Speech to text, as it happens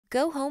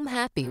Go home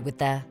happy with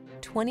the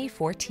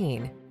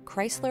 2014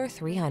 Chrysler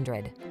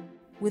 300.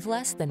 With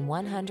less than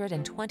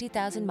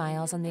 120,000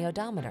 miles on the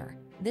odometer,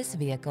 this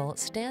vehicle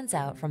stands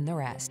out from the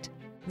rest.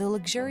 The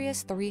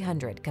luxurious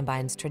 300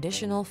 combines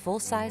traditional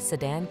full-size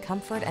sedan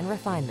comfort and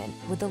refinement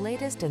with the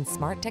latest in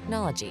smart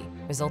technology,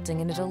 resulting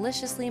in a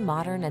deliciously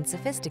modern and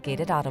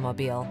sophisticated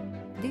automobile.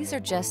 These are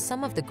just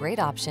some of the great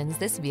options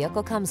this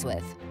vehicle comes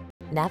with: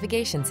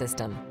 navigation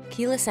system,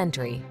 keyless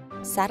entry,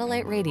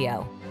 satellite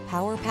radio,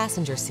 power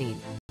passenger seat,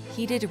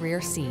 heated rear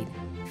seat,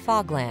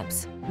 fog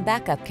lamps,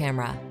 backup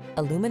camera,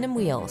 aluminum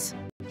wheels,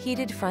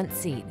 heated front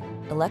seat,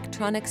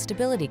 electronic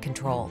stability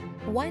control.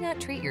 Why not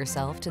treat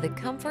yourself to the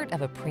comfort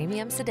of a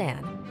premium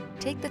sedan?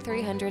 Take the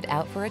 300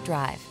 out for a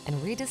drive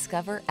and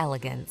rediscover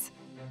elegance.